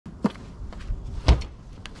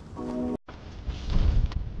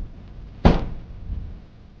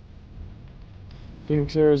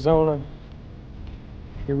Phoenix, Arizona.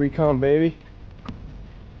 Here we come, baby.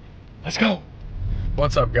 Let's go.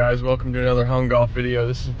 What's up, guys? Welcome to another hung golf video.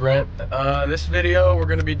 This is Brent. This video, we're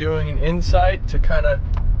going to be doing an insight to kind of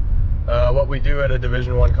what we do at a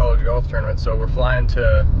Division I college golf tournament. So we're flying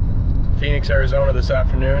to Phoenix, Arizona this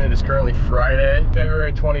afternoon. It is currently Friday,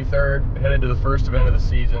 February 23rd, headed to the first event of the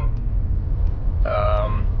season.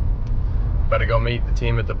 About to go meet the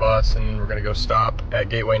team at the bus, and we're gonna go stop at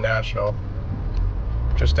Gateway National,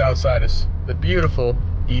 just outside us, the beautiful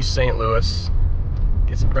East St. Louis.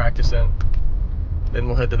 Get some practice in. Then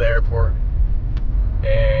we'll head to the airport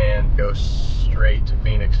and go straight to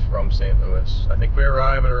Phoenix from St. Louis. I think we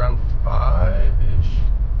arrive at around 5-ish,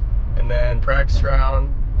 and then practice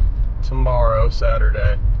round tomorrow,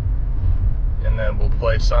 Saturday, and then we'll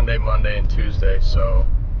play Sunday, Monday, and Tuesday. So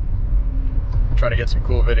try to get some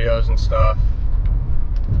cool videos and stuff,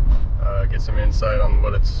 get some insight on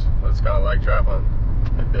what it's kind of like traveling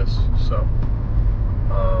like this. So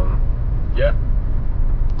yeah,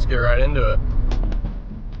 let's get right into it.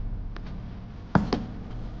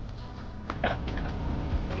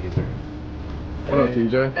 What up,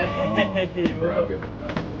 TJ? Hey, bro.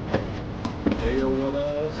 Hey, yo, what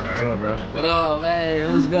up? What up, bro? What up,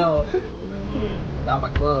 man? Let's go. Got my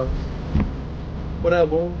gloves. What up,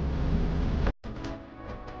 boy?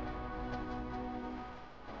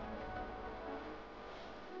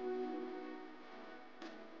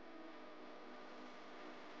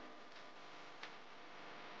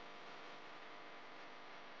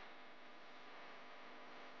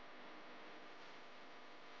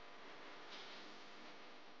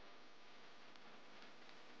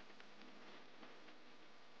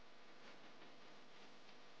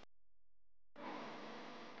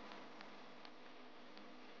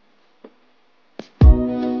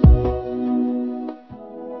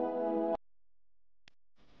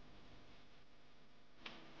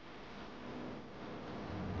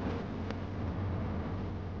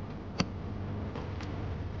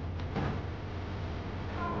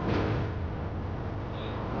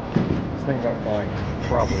 I think I'm fine.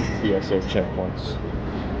 Probably TSA checkpoints.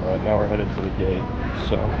 Now we're headed to the gate,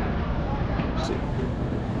 so let's see.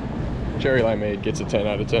 Cherry Limeade gets a 10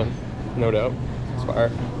 out of 10, no doubt. It's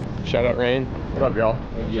fire. Shout out Rain. What up, y'all?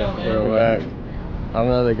 Yeah, We're back. I don't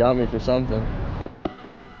know, they got me for something.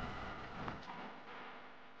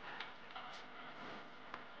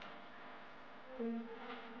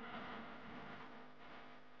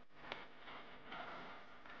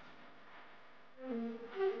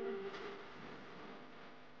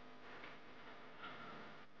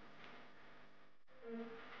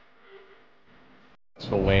 It's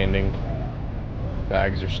the landing.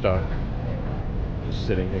 Bags are stuck. Just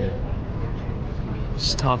sitting here.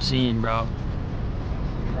 it's a tough scene, bro.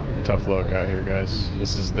 Tough luck out here, guys.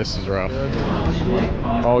 This is rough.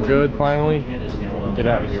 All good, finally. Get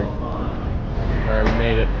out of here. Alright, we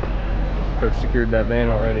made it. Coach secured that van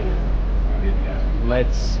already.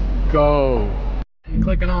 Let's go. You're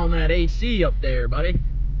clicking on that AC up there, buddy.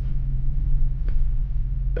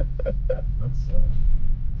 That's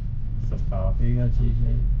coffee you got,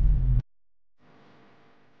 TJ.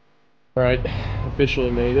 Alright, officially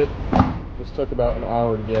made it. This took about an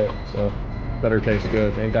hour to get, so better taste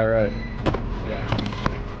good. Ain't that right? Yeah.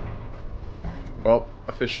 Well,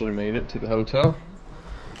 officially made it to the hotel.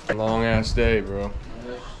 Long ass day, bro.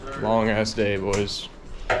 Long ass day, boys.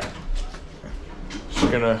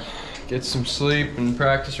 Just gonna get some sleep and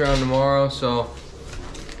practice round tomorrow, so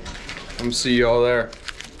I'm gonna see y'all there.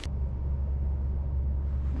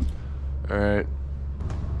 Alright,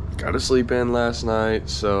 got to sleep in last night,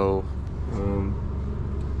 so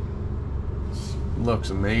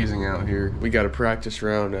looks amazing out here. We got a practice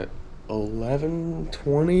round at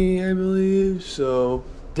 11:20, I believe, so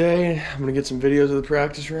today I'm gonna get some videos of the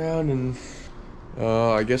practice round, and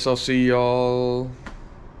I guess I'll see y'all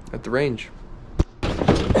at the range.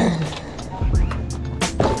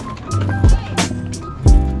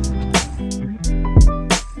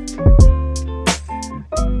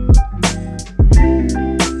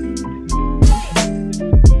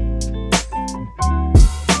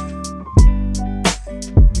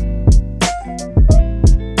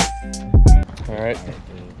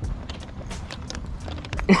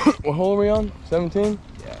 What hole are we on? 17?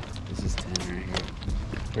 Yeah, this is 10 right here.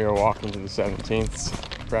 We are walking to the 17th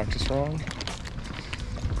practice round.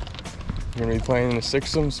 We're gonna be playing in the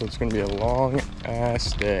sixum, so it's gonna be a long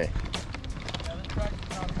ass day.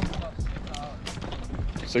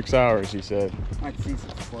 6 hours, he said. Might see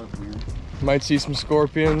some scorpions. Might see some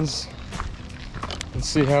scorpions. Let's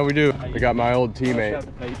see how we do. I got my old teammate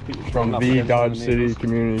from the Dodge City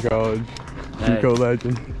Community College, Eco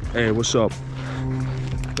legend. Hey, what's up?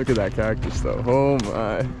 Look at that cactus though. Oh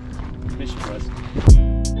my. Mission quest.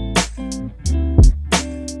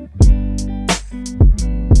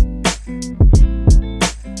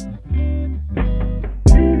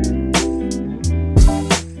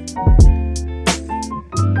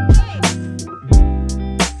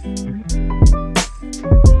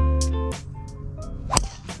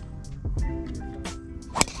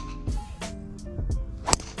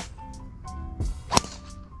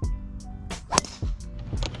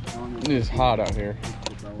 It is hot out here.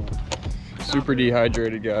 Super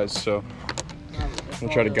dehydrated, guys, so I'm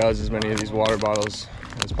gonna try to guzz as many of these water bottles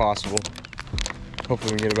as possible.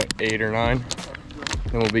 Hopefully we can get about 8 or 9,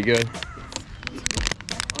 then we'll be good.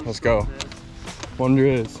 Let's go. Wonder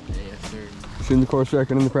is. Yes, sir. Shooting the course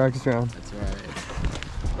record in the practice round. That's right.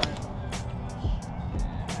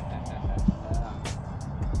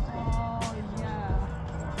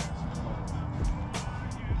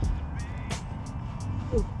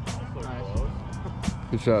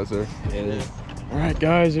 Good shot, sir. It is. Alright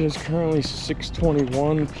guys, it is currently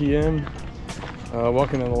 6:21 p.m.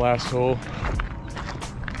 Walking on the last hole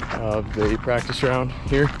of the practice round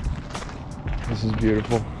here. This is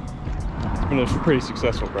beautiful. It's been a pretty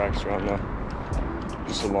successful practice round though.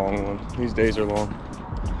 Just a long one. These days are long.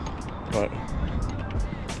 But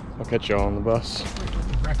I'll catch y'all on the bus.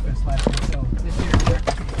 Breakfast last week, so this year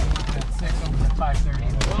breakfast is at 6 over at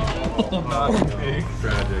 5:30. Oh, not big.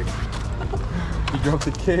 Tragic. You dropped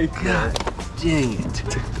the cake. God dang it.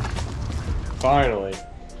 Finally.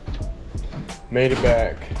 Made it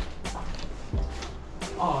back.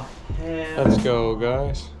 Oh, hell. Let's go,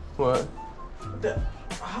 guys. What? The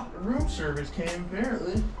room service came,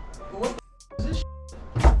 apparently. What the is this?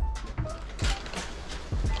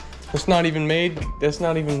 That's not even made. That's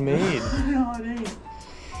not even made. No, it ain't.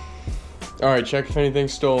 Alright, check if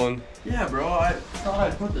anything's stolen. Yeah, bro, I thought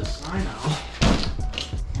I'd put the sign out.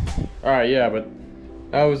 Alright, yeah, but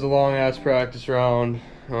that was a long ass practice round.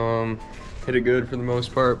 Hit it good for the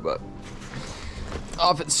most part, but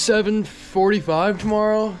off at 7:45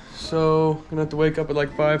 tomorrow, so gonna have to wake up at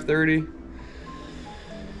like 5:30.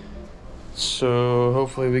 So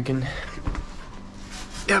hopefully we can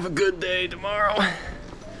have a good day tomorrow,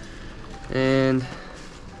 and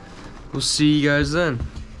we'll see you guys then.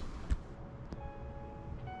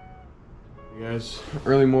 You guys,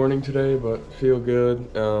 early morning today, but feel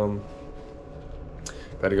good.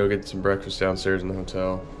 Gotta go get some breakfast downstairs in the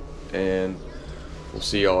hotel, and we'll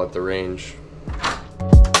see y'all at the range.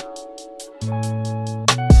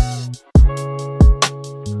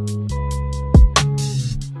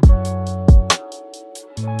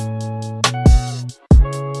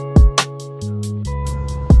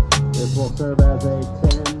 This will serve as a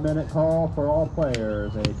 10-minute call for all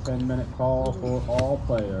players. A 10-minute call for all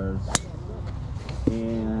players.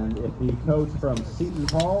 And if the coach from Seton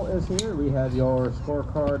Hall is here, we have your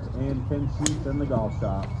scorecards and pin sheets in the golf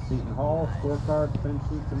shop. Seton Hall, scorecards, pin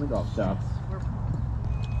sheets in the golf shop.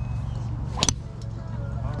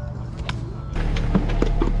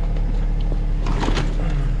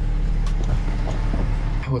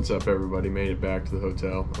 What's up, everybody? Made it back to the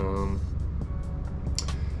hotel.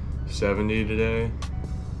 70 today.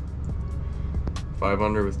 5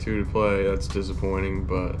 under with 2 to play. That's disappointing,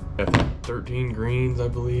 but 13 greens, I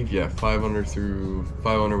believe. Yeah, 5 under with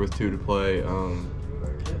 2 to play.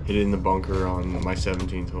 Hit it in the bunker on my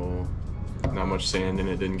 17th hole. Not much sand in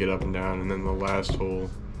it, didn't get up and down. And then the last hole,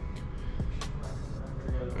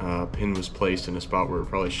 pin was placed in a spot where it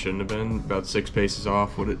probably shouldn't have been, about 6 paces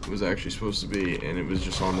off what it was actually supposed to be, and it was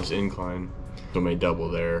just on this incline. So I made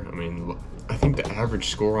double there. I mean, I think the average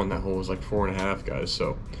score on that hole was like 4.5, guys.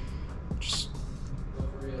 So just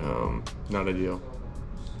not ideal,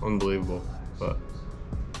 unbelievable. But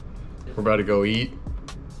we're about to go eat.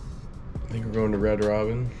 I think we're going to Red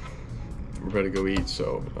Robin. We're about to go eat,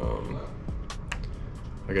 so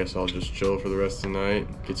I guess I'll just chill for the rest of the night,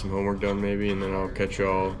 get some homework done maybe, and then I'll catch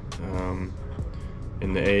y'all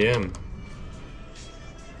in the AM.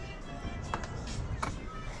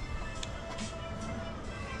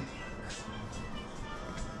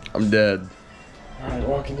 I'm dead. Alright,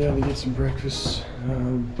 walking down to get some breakfast.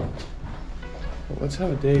 Let's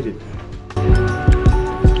have a day today.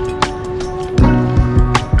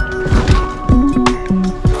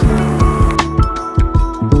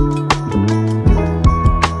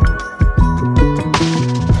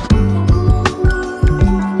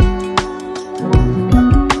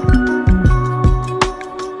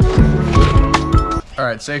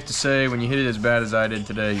 Alright, safe to say, when you hit it as bad as I did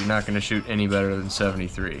today, you're not going to shoot any better than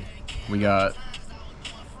 73. We got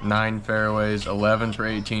 9 fairways, 11 for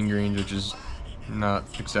 18 greens, which is not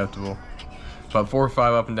acceptable. But 4 or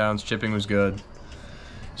 5 up and downs, chipping was good.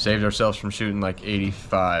 saved ourselves from shooting like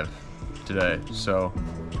 85 today. So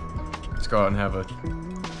let's go out and have a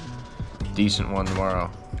decent one tomorrow.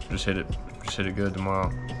 Just hit it good tomorrow.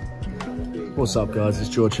 What's up, guys? It's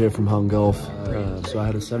George here from hunggolf. So I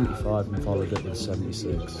had a 75 and followed it with a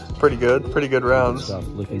 76. Pretty good rounds. Stuff.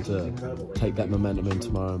 Looking to take that momentum in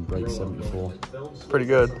tomorrow and break 74. Pretty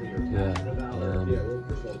good. Yeah.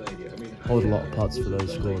 Hold a lot of putts for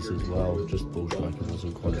those scores as well. Just ball striking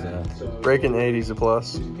wasn't quite there. Breaking 80's a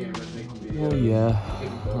plus. Well, yeah.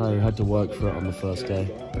 I had to work for it on the first day.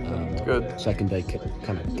 Good. Second day,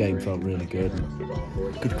 kind of game felt really good.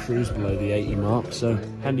 And good cruise below the 80 mark, so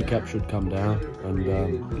handicap should come down. And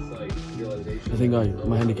I think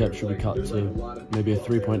my handicap should be cut to maybe a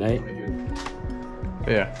 3.8.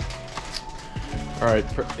 Yeah. All right,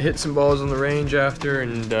 hit some balls on the range after,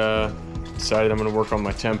 and decided I'm gonna work on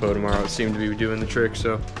my tempo tomorrow. It seemed to be doing the trick,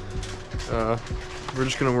 so we're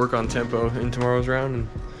just gonna work on tempo in tomorrow's round and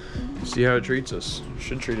see how it treats us.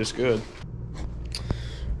 Should treat us good.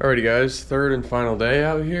 Alrighty, guys, third and final day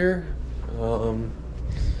out here.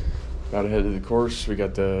 About to head to the course. We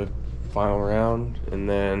got the final round, and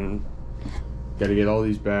then got to get all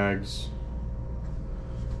these bags.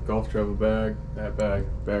 Golf travel bag, that bag,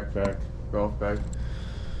 backpack, golf bag.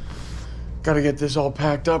 Got to get this all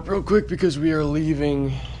packed up real quick because we are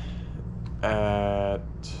leaving at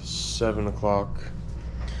 7 o'clock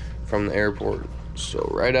from the airport. So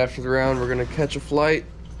right after the round, we're gonna catch a flight,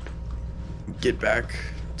 get back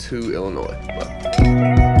to Illinois.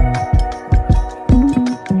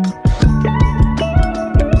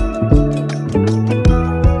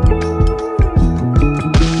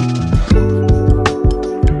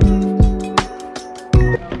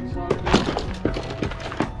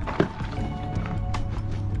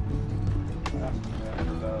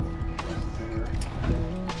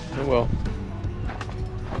 Oh well.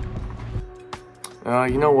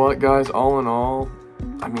 You know what, guys? All in all,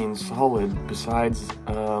 I mean, solid. Besides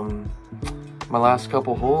my last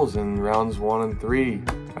couple holes in rounds 1 and 3,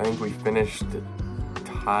 I think we finished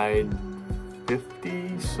tied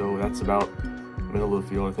 50, so that's about middle of the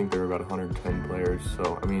field. I think there were about 110 players.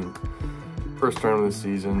 So I mean, first tournament of the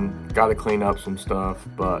season, got to clean up some stuff,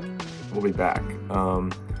 but we'll be back.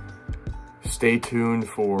 Stay tuned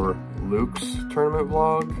for Luke's tournament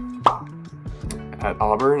vlog at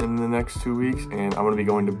Auburn in the next 2 weeks, and I'm going to be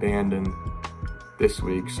going to Bandon this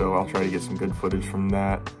week, so I'll try to get some good footage from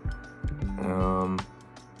that.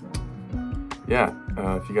 Yeah,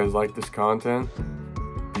 if you guys like this content,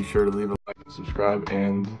 be sure to leave a like and subscribe,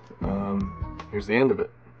 and here's the end of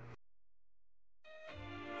it.